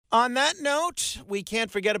On that note, we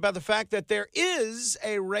can't forget about the fact that there is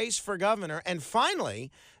a race for governor, and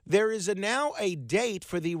finally, there is now a date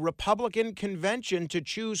for the Republican convention to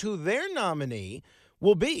choose who their nominee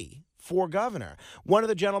will be for governor. One of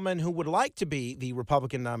the gentlemen who would like to be the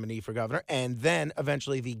Republican nominee for governor and then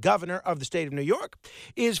eventually the governor of the state of New York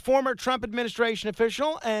is former Trump administration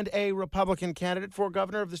official and a Republican candidate for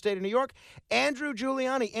governor of the state of New York, Andrew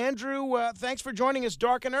Giuliani. Andrew, thanks for joining us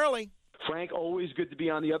dark and early. Frank, always good to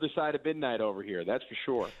be on the other side of midnight over here. That's for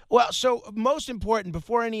sure. Well, so most important,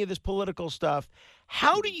 before any of this political stuff,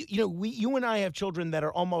 how do you and I have children that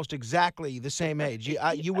are almost exactly the same age.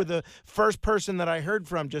 You were the first person that I heard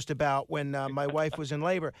from just about when my wife was in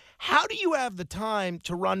labor. How do you have the time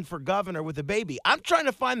to run for governor with a baby? I'm trying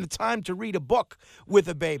to find the time to read a book with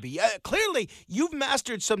a baby. Clearly, you've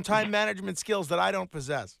mastered some time management skills that I don't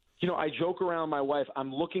possess. I joke around with my wife.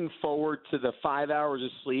 I'm looking forward to the 5 hours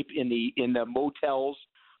of sleep in the motels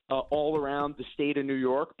all around the state of New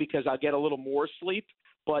York because I'll get a little more sleep.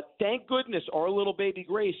 But thank goodness our little baby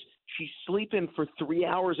Grace, she's sleeping for 3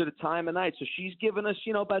 hours at a time a night. So she's given us,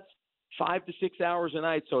 about 5 to 6 hours a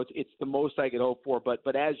night. So it's the most I could hope for.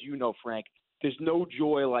 But as you know, Frank, there's no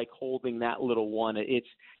joy like holding that little one.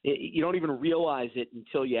 You don't even realize it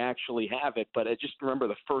until you actually have it. But I just remember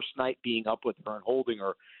the first night being up with her and holding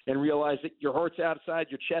her and realize that your heart's outside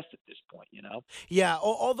your chest at this point, Yeah,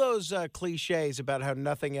 all those cliches about how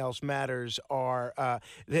nothing else matters are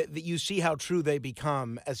that you see how true they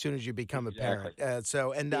become as soon as you become a parent.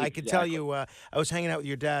 And I could tell you, I was hanging out with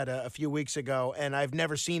your dad a few weeks ago, and I've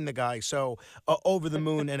never seen the guy so over the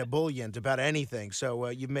moon and ebullient about anything. So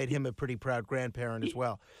you've made him a pretty proud grandparent as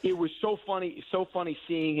well. It was so funny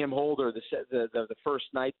seeing him hold her the first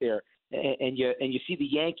night there, and you see the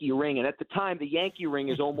Yankee ring, and at the time the Yankee ring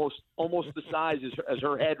is almost the size as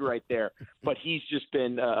her head right there. But he's just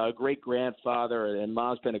been a great grandfather, and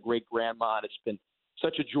Ma's been a great grandma, and it's been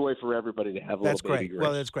such a joy for everybody to have a That's little baby great. Grace.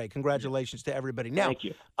 Well, that's great. Congratulations to everybody. Now, Thank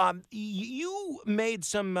you. You made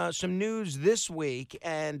some news this week,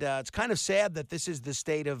 and it's kind of sad that this is the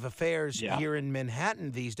state of affairs here in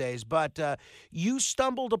Manhattan these days. But you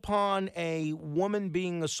stumbled upon a woman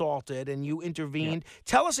being assaulted, and you intervened. Yeah.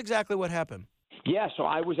 Tell us exactly what happened. Yeah, so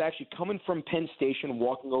I was actually coming from Penn Station,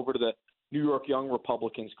 walking over to the New York Young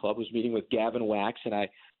Republicans Club. Was meeting with Gavin Wax, and I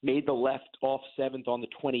made the left off 7th on the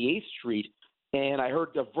 28th Street. And I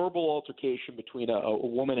heard a verbal altercation between a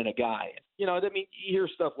woman and a guy. You hear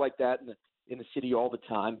stuff like that in the city all the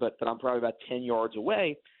time, but I'm probably about 10 yards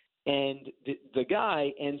away. And the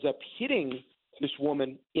guy ends up hitting this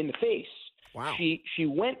woman in the face. Wow. She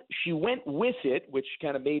went with it, which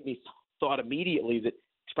kind of made me thought immediately that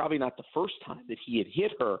it's probably not the first time that he had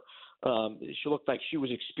hit her. She looked like she was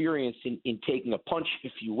experienced in taking a punch,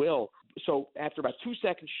 if you will. So after about 2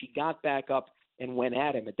 seconds, she got back up and went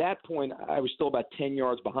at him. At that point, I was still about 10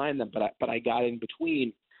 yards behind them, but I got in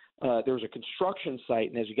between. There was a construction site,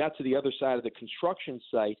 and as we got to the other side of the construction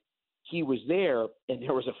site, he was there, and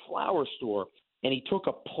there was a flower store, and he took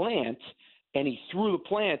a plant, and he threw the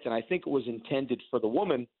plant, and I think it was intended for the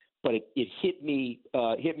woman, but it hit me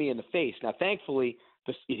in the face. Now, thankfully,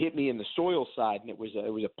 it hit me in the soil side, and it was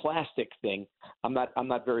a plastic thing. I'm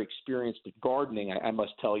not very experienced at gardening, I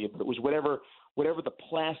must tell you, but it was whatever the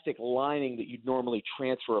plastic lining that you'd normally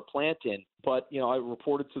transfer a plant in. But, I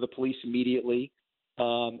reported to the police immediately,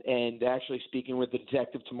 and actually speaking with the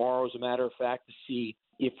detective tomorrow, as a matter of fact, to see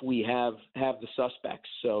if we have the suspects.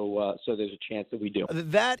 So there's a chance that we do.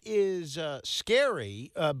 That is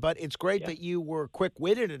scary, but it's great that you were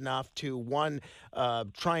quick-witted enough to,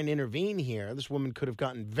 try and intervene here. This woman could have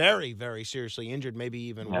gotten very, very seriously injured, maybe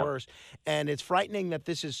even worse. And it's frightening that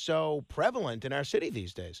this is so prevalent in our city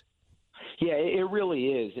these days. Yeah, it really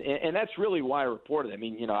is. And that's really why I reported.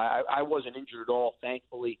 I wasn't injured at all,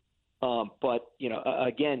 thankfully. But,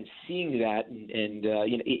 again, seeing that, and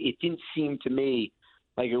it didn't seem to me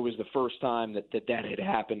like it was the first time that had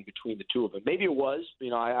happened between the two of them. Maybe it was.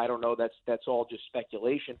 I don't know. That's all just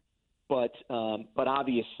speculation. But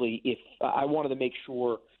obviously, if I wanted to make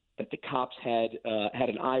sure that the cops had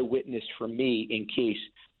an eyewitness from me in case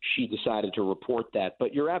she decided to report that.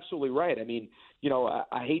 But you're absolutely right.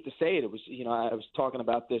 I hate to say it. It was, I was talking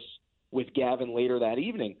about this with Gavin later that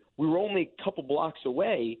evening. We were only a couple blocks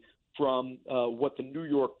away from what the New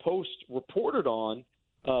York Post reported on,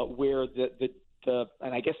 where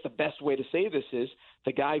and I guess the best way to say this is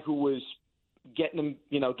the guy who was getting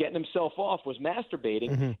himself off was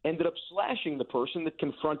masturbating, ended up slashing the person that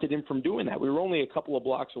confronted him from doing that. We were only a couple of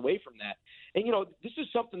blocks away from that. And, this is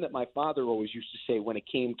something that my father always used to say when it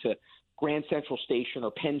came to Grand Central Station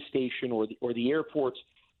or Penn Station or the airports.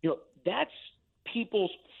 That's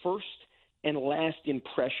people's first and last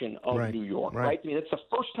impression of New York, right? I mean, it's the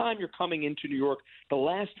first time you're coming into New York, the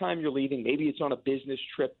last time you're leaving. Maybe it's on a business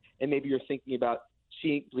trip, and maybe you're thinking about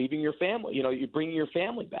leaving your family. You know, you're bringing your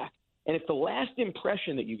family back. And if the last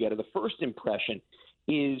impression that you get, or the first impression,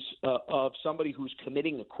 is of somebody who's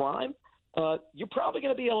committing a crime, you're probably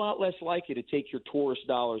going to be a lot less likely to take your tourist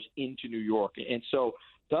dollars into New York. And so,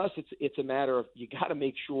 to us, it's a matter of you got to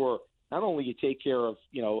make sure not only you take care of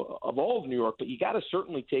of all of New York, but you got to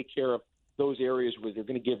certainly take care of those areas where they're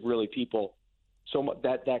going to give really people so much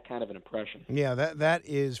that kind of an impression. Yeah, that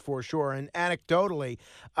is for sure. And anecdotally,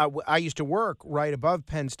 I used to work right above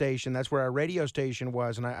Penn Station. That's where our radio station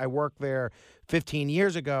was, and I worked there 15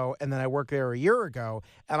 years ago, and then I worked there a year ago.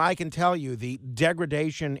 And I can tell you the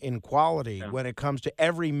degradation in quality when it comes to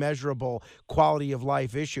every measurable quality of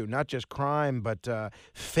life issue, not just crime, but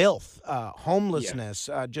filth, homelessness,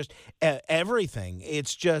 just everything.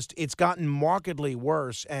 It's gotten markedly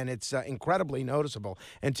worse, and it's incredibly noticeable.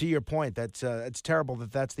 And to your point, it's terrible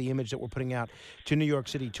that's the image that we're putting out to New York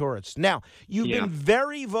City tourists. Now, you've been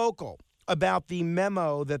very vocal about the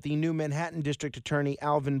memo that the new Manhattan District Attorney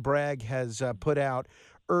Alvin Bragg has put out,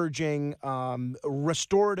 urging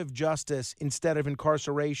restorative justice instead of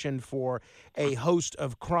incarceration for a host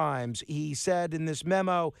of crimes. He said in this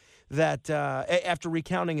memo that after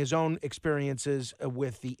recounting his own experiences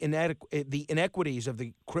with the inequities of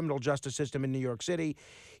the criminal justice system in New York City,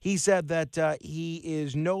 he said that he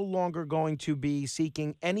is no longer going to be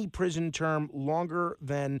seeking any prison term longer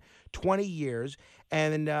than 20 years,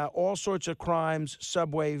 and all sorts of crimes,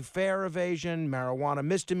 subway fare evasion, marijuana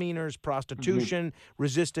misdemeanors, prostitution,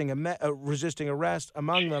 resisting arrest,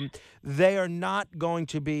 among them, they are not going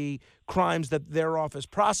to be crimes that their office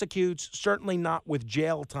prosecutes, certainly not with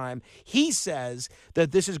jail time. He says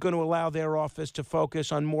that this is going to allow their office to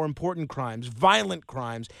focus on more important crimes, violent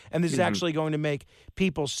crimes, and this is actually going to make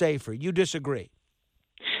people safer. You disagree?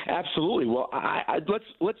 Absolutely. Well,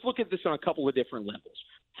 let's look at this on a couple of different levels.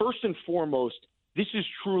 First and foremost, this is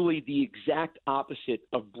truly the exact opposite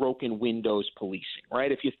of broken windows policing,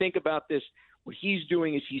 right? If you think about this, what he's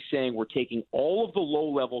doing is he's saying we're taking all of the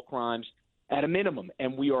low-level crimes at a minimum,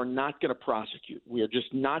 and we are not going to prosecute. We are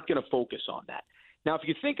just not going to focus on that. Now, if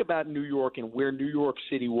you think about New York and where New York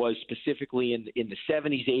City was specifically in the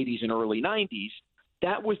 70s, 80s, and early 90s,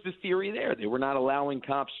 that was the theory there. They were not allowing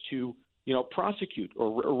cops to, prosecute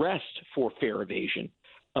or arrest for fare evasion.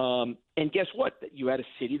 And guess what? You had a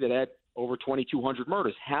city that had over 2,200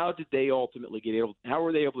 murders. How did they ultimately how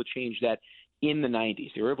were they able to change that in the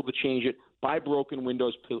 90s? They were able to change it by broken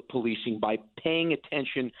windows policing, by paying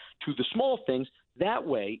attention to the small things. That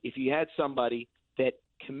way, if you had somebody that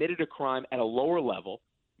committed a crime at a lower level,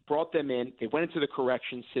 brought them in, they went into the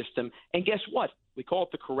correction system, and guess what? We call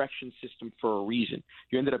it the correction system for a reason.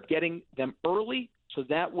 You ended up getting them early, so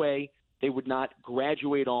that way they would not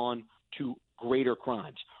graduate on to greater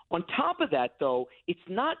crimes. On top of that, though, it's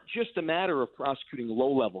not just a matter of prosecuting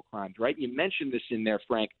low-level crimes, right? You mentioned this in there,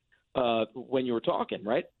 Frank, when you were talking,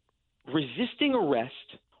 right? Resisting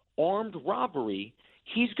arrest, armed robbery,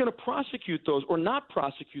 he's going to prosecute those or not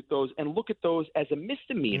prosecute those and look at those as a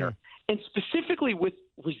misdemeanor. And specifically with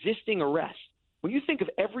resisting arrest, when you think of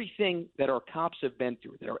everything that our cops have been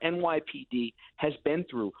through, that our NYPD has been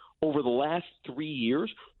through over the last 3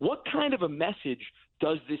 years, what kind of a message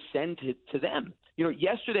does this send to them?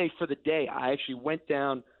 Yesterday for the day, I actually went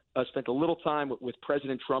down, spent a little time with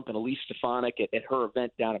President Trump and Elise Stefanik at her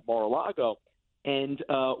event down at Mar-a-Lago. And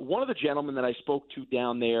one of the gentlemen that I spoke to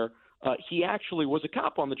down there, he actually was a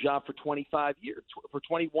cop on the job for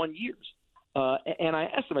 21 years. And I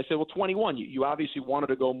asked him, I said, well, 21, you obviously wanted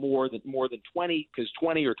to go more than 20, because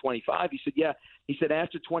 20 or 25. He said, yeah. He said,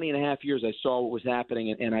 after 20 and a half years, I saw what was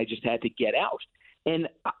happening, and I just had to get out. And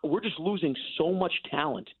we're just losing so much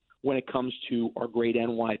talent when it comes to our great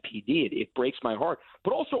NYPD. It breaks my heart.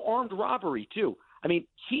 But also armed robbery, too. I mean,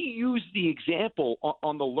 he used the example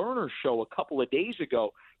on the Lerner show a couple of days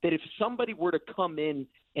ago that if somebody were to come in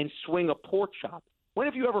and swing a pork chop, when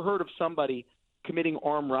have you ever heard of somebody committing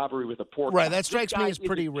armed robbery with a pork chop? Right, that strikes me as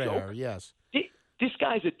pretty rare, yes. This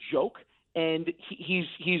guy's a joke, and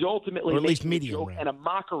he's ultimately or at least making a joke rare. and a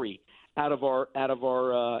mockery out of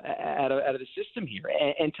the system here.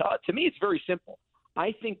 And to me, it's very simple.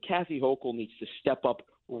 I think Kathy Hochul needs to step up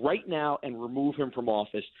right now and remove him from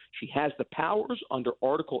office. She has the powers under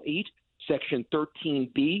Article 8, Section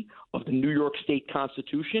 13B of the New York State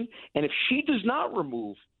Constitution. And if she does not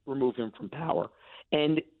remove him from power,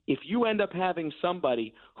 and if you end up having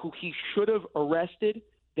somebody who he should have arrested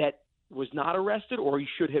that was not arrested, or he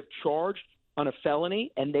should have charged on a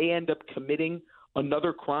felony, and they end up committing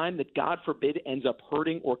another crime that, God forbid, ends up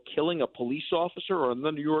hurting or killing a police officer or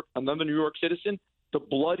another New York citizen, the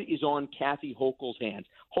blood is on Kathy Hochul's hands.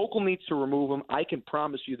 Hochul needs to remove him. I can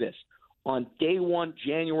promise you this. On day one,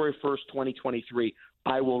 January 1st, 2023,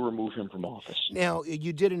 I will remove him from office. Now,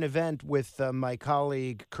 you did an event with my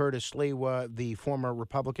colleague Curtis Lewa, the former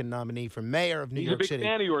Republican nominee for mayor of New York City. He's a big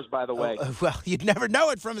fan of yours, by the way. Well, you'd never know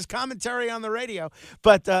it from his commentary on the radio.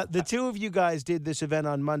 But the two of you guys did this event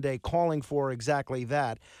on Monday calling for exactly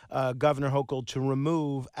that, Governor Hochul to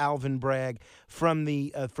remove Alvin Bragg from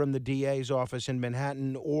the DA's office in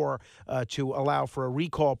Manhattan, or to allow for a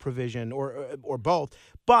recall provision, or both.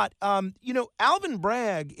 But, Alvin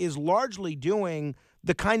Bragg is largely doing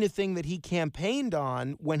the kind of thing that he campaigned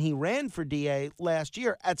on when he ran for DA last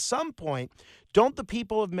year. At some point, don't the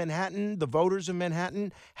people of Manhattan, the voters of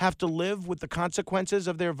Manhattan, have to live with the consequences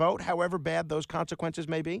of their vote, however bad those consequences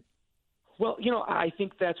may be? Well, I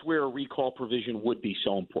think that's where a recall provision would be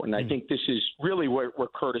so important. I think this is really where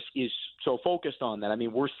Curtis is so focused on that. I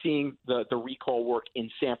mean, we're seeing the recall work in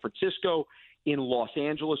San Francisco, in Los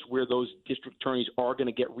Angeles, where those district attorneys are going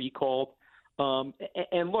to get recalled.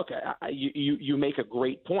 And look, you make a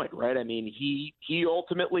great point, right? I mean, he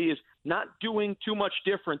ultimately is not doing too much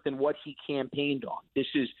different than what he campaigned on. This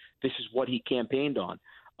is what he campaigned on.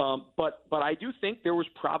 But I do think there was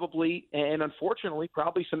probably, and unfortunately,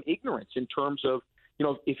 probably some ignorance in terms of,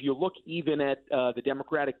 if you look even at the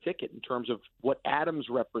Democratic ticket in terms of what Adams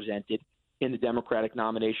represented in the Democratic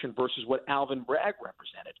nomination versus what Alvin Bragg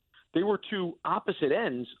represented. They were two opposite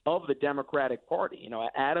ends of the Democratic Party.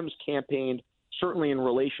 Adams campaigned certainly in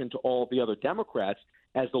relation to all of the other Democrats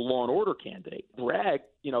as the law and order candidate. Bragg,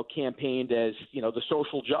 campaigned as, the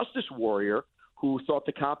social justice warrior who thought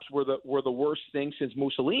the cops were the worst thing since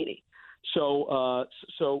Mussolini. So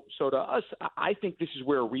to us, I think this is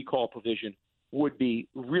where a recall provision would be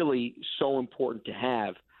really so important to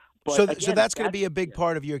have. But so again, that's going to be a big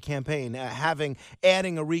part of your campaign, adding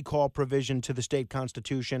a recall provision to the state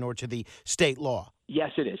constitution or to the state law.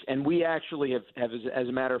 Yes, it is. And we actually have as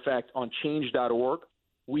a matter of fact, on change.org,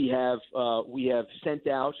 we have sent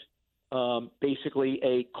out basically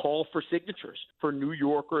a call for signatures for New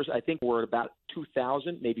Yorkers. I think we're at about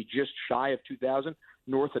 2,000, maybe just shy of 2,000,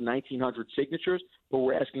 north of 1,900 signatures. But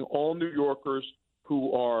we're asking all New Yorkers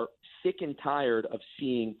who are sick and tired of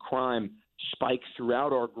seeing crime spikes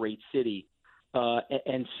throughout our great city,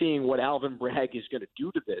 and seeing what Alvin Bragg is going to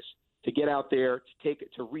do to this, to get out there,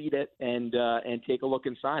 to read it, and take a look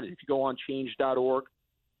inside it. If you go on change.org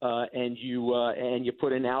and you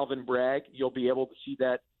put in Alvin Bragg, you'll be able to see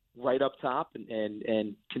that right up top,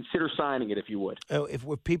 and consider signing it if you would. If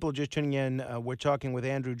people are just tuning in, we're talking with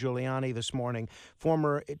Andrew Giuliani this morning,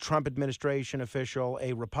 former Trump administration official,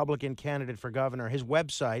 a Republican candidate for governor. His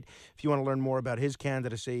website, if you want to learn more about his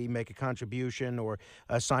candidacy, make a contribution, or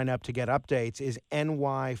sign up to get updates, is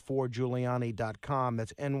ny4giuliani.com.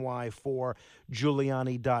 That's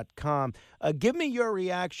ny4giuliani.com. Give me your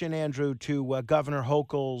reaction, Andrew, to Governor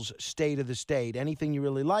Hochul's State of the State. Anything you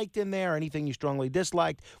really liked in there? Anything you strongly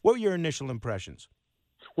disliked? What were your initial impressions?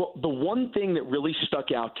 Well, the one thing that really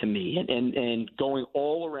stuck out to me, and going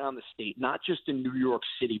all around the state, not just in New York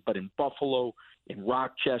City, but in Buffalo, in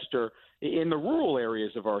Rochester, in the rural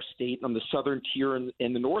areas of our state, on the southern tier and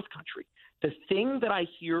in the North Country, the thing that I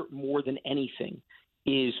hear more than anything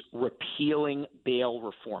is repealing bail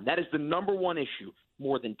reform. That is the number one issue.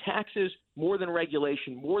 More than taxes, more than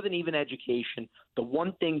regulation, more than even education. The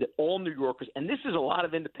one thing that all New Yorkers, and this is a lot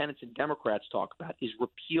of independents and Democrats talk about, is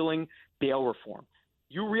repealing bail reform.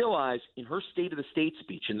 You realize in her State of the State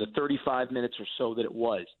speech, in the 35 minutes or so that it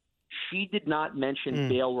was, she did not mention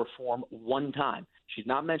bail reform one time. She did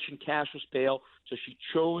not mention cashless bail, so she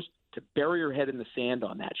chose to bury her head in the sand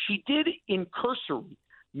on that. She did in cursory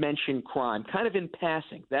mention crime, kind of in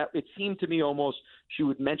passing. That it seemed to me almost she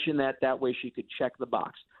would mention that way she could check the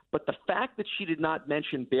box. But the fact that she did not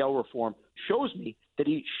mention bail reform shows me that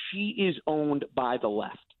she is owned by the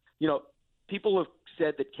left. People have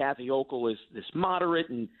said that Kathy Hochul is this moderate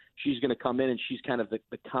and she's going to come in and she's kind of the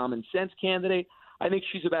common sense candidate. I think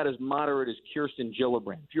she's about as moderate as Kirsten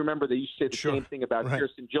Gillibrand. If you remember, they used to say the same thing about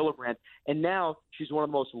Kirsten Gillibrand, and now she's one of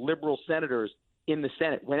the most liberal senators in the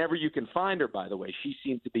Senate. Whenever you can find her, by the way. She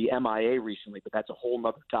seemed to be MIA recently, but that's a whole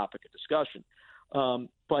other topic of discussion.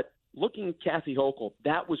 But looking at Kathy Hochul,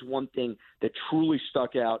 that was one thing that truly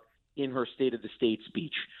stuck out in her State of the State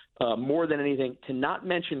speech. More than anything, to not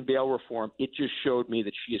mention bail reform, it just showed me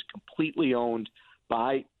that she is completely owned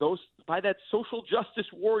by that social justice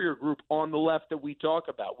warrior group on the left that we talk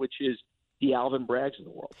about, which is the Alvin Braggs of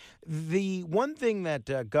the world. The one thing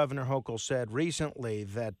that Governor Hochul said recently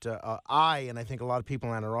that I, and I think a lot of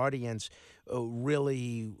people in our audience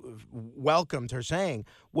really welcomed her saying,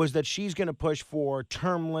 was that she's going to push for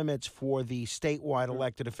term limits for the statewide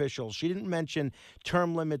elected officials. She didn't mention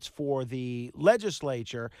term limits for the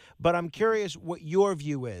legislature, but I'm curious what your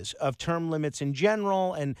view is of term limits in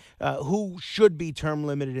general and who should be term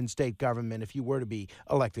limited in state government if you were to be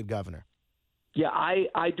elected governor. Yeah,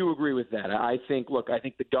 I do agree with that. I think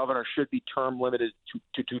the governor should be term limited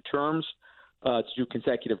to 2 terms, to 2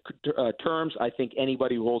 consecutive terms. I think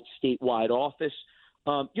anybody who holds statewide office.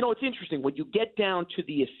 It's interesting when you get down to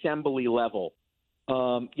the assembly level.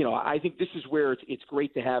 I think this is where it's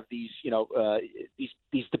great to have these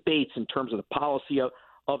debates in terms of the policy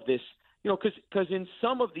of this. Because in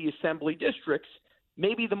some of the assembly districts,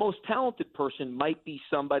 maybe the most talented person might be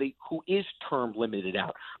somebody who is term limited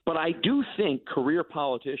out. But I do think career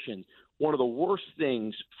politicians, one of the worst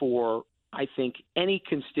things for, I think, any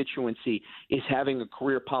constituency is having a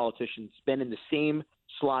career politician that's been in the same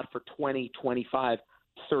slot for 20, 25,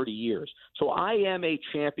 30 years. So I am a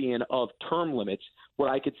champion of term limits. What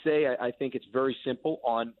I could say, I think it's very simple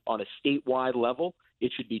on a statewide level.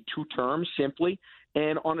 It should be 2 terms simply.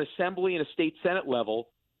 And on assembly and a state Senate level,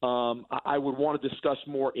 I would want to discuss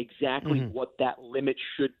more exactly what that limit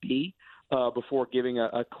should be before giving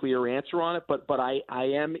a clear answer on it. But I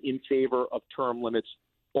am in favor of term limits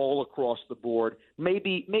all across the board,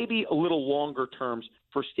 maybe a little longer terms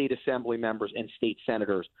for state assembly members and state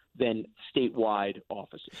senators than statewide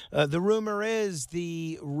offices. The rumor is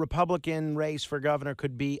the Republican race for governor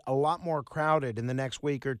could be a lot more crowded in the next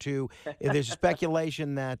week or two. There's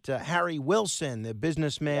speculation that Harry Wilson, the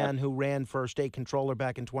businessman who ran for state controller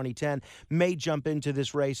back in 2010, may jump into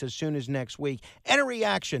this race as soon as next week. Any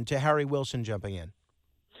reaction to Harry Wilson jumping in?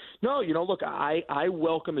 No, look, I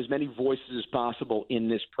welcome as many voices as possible in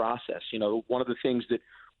this process. One of the things that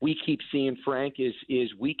we keep seeing, Frank,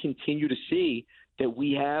 is we continue to see that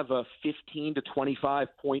we have a 15 to 25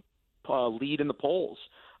 point lead in the polls.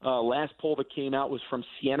 Last poll that came out was from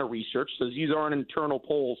Siena Research. So these aren't internal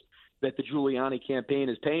polls that the Giuliani campaign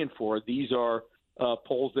is paying for. These are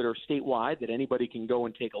polls that are statewide that anybody can go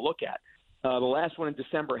and take a look at. The last one in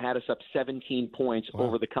December had us up 17 points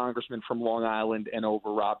over the congressman from Long Island and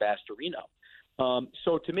over Rob Astorino.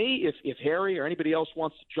 So to me, if Harry or anybody else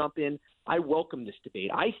wants to jump in, I welcome this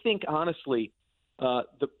debate. I think, honestly,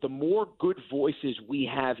 the more good voices we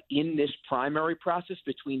have in this primary process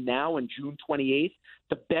between now and June 28th,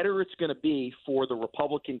 the better it's going to be for the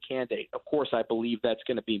Republican candidate. Of course, I believe that's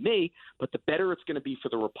going to be me, but the better it's going to be for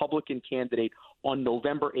the Republican candidate on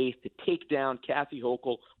November 8th to take down Kathy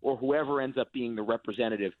Hochul or whoever ends up being the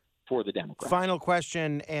representative for the Democrats. Final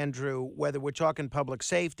question, Andrew, whether we're talking public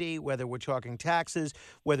safety, whether we're talking taxes,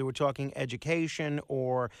 whether we're talking education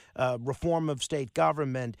or reform of state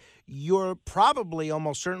government, you're probably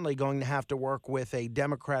almost certainly going to have to work with a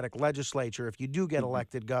Democratic legislature if you do get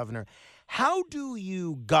elected governor. How do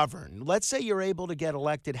you govern? Let's say you're able to get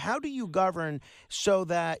elected. How do you govern so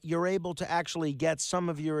that you're able to actually get some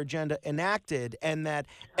of your agenda enacted and that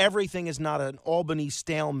everything is not an Albany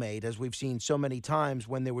stalemate, as we've seen so many times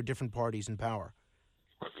when there were different parties in power?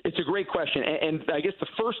 It's a great question, and I guess the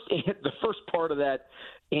first part of that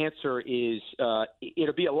answer is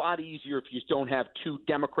it'll be a lot easier if you don't have 2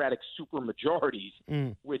 Democratic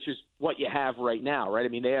supermajorities, which is what you have right now, right? I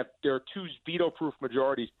mean, there are 2 veto-proof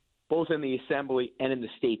majorities, both in the Assembly and in the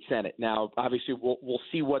state Senate. Now, obviously, we'll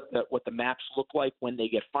see what the maps look like when they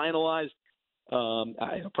get finalized.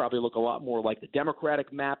 It'll probably look a lot more like the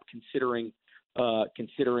Democratic map, considering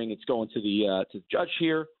it's going to the judge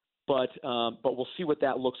here. But we'll see what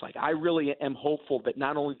that looks like. I really am hopeful that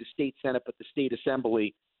not only the state Senate but the state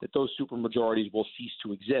Assembly, that those supermajorities will cease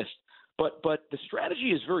to exist. But the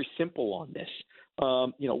strategy is very simple on this.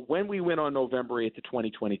 When we win on November 8th of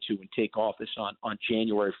 2022 and take office on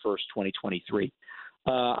January 1st, 2023,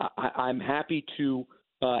 I'm happy to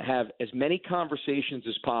have as many conversations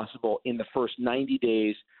as possible in the first 90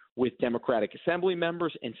 days with Democratic Assembly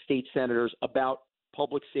members and state senators about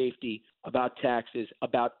public safety, about taxes,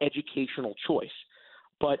 about educational choice.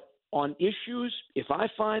 But on issues, if I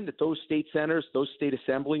find that those state senators, those state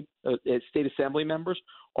assembly members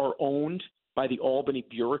are owned by the Albany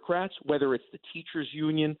bureaucrats, whether it's the teachers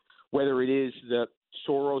union, whether it is the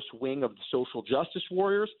Soros wing of the social justice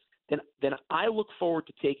warriors, then I look forward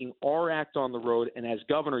to taking our act on the road and as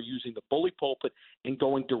governor using the bully pulpit and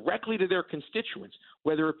going directly to their constituents,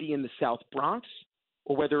 whether it be in the South Bronx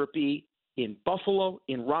or whether it be in Buffalo,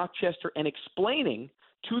 in Rochester, and explaining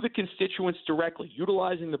to the constituents directly,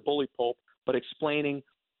 utilizing the bully pulp, but explaining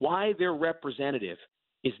why their representative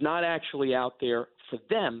is not actually out there for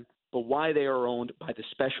them, but why they are owned by the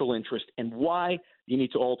special interest and why you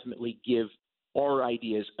need to ultimately give our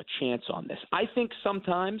ideas a chance on this. I think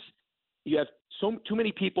sometimes you have too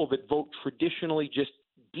many people that vote traditionally just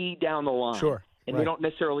D down the line. Sure. And Right. they don't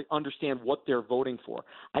necessarily understand what they're voting for.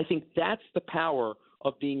 I think that's the power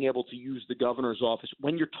of being able to use the governor's office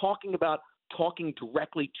when you're talking about talking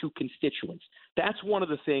directly to constituents. That's one of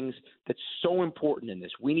the things that's so important in this.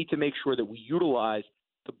 We need to make sure that we utilize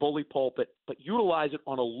the bully pulpit, but utilize it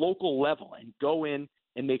on a local level and go in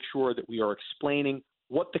and make sure that we are explaining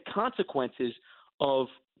what the consequences of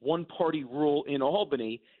one-party rule in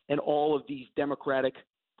Albany and all of these Democratic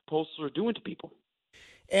proposals are doing to people.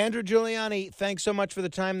 Andrew Giuliani, thanks so much for the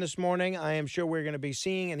time this morning. I am sure we're going to be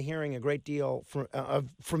seeing and hearing a great deal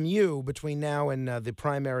from you between now and the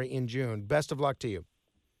primary in June. Best of luck to you.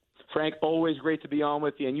 Frank, always great to be on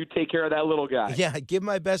with you, and you take care of that little guy. Yeah, give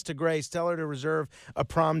my best to Grace. Tell her to reserve a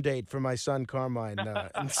prom date for my son Carmine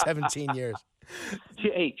in 17 years.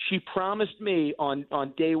 She promised me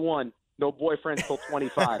on day one, no boyfriend till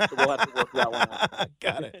 25, so we'll have to work that one out.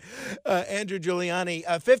 Got it. Andrew Giuliani,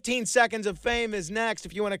 15 Seconds of Fame is next.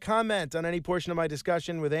 If you want to comment on any portion of my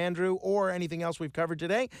discussion with Andrew or anything else we've covered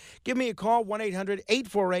today, give me a call,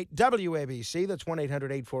 1-800-848-WABC. That's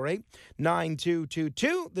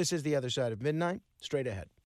 1-800-848-9222. This is The Other Side of Midnight. Straight ahead.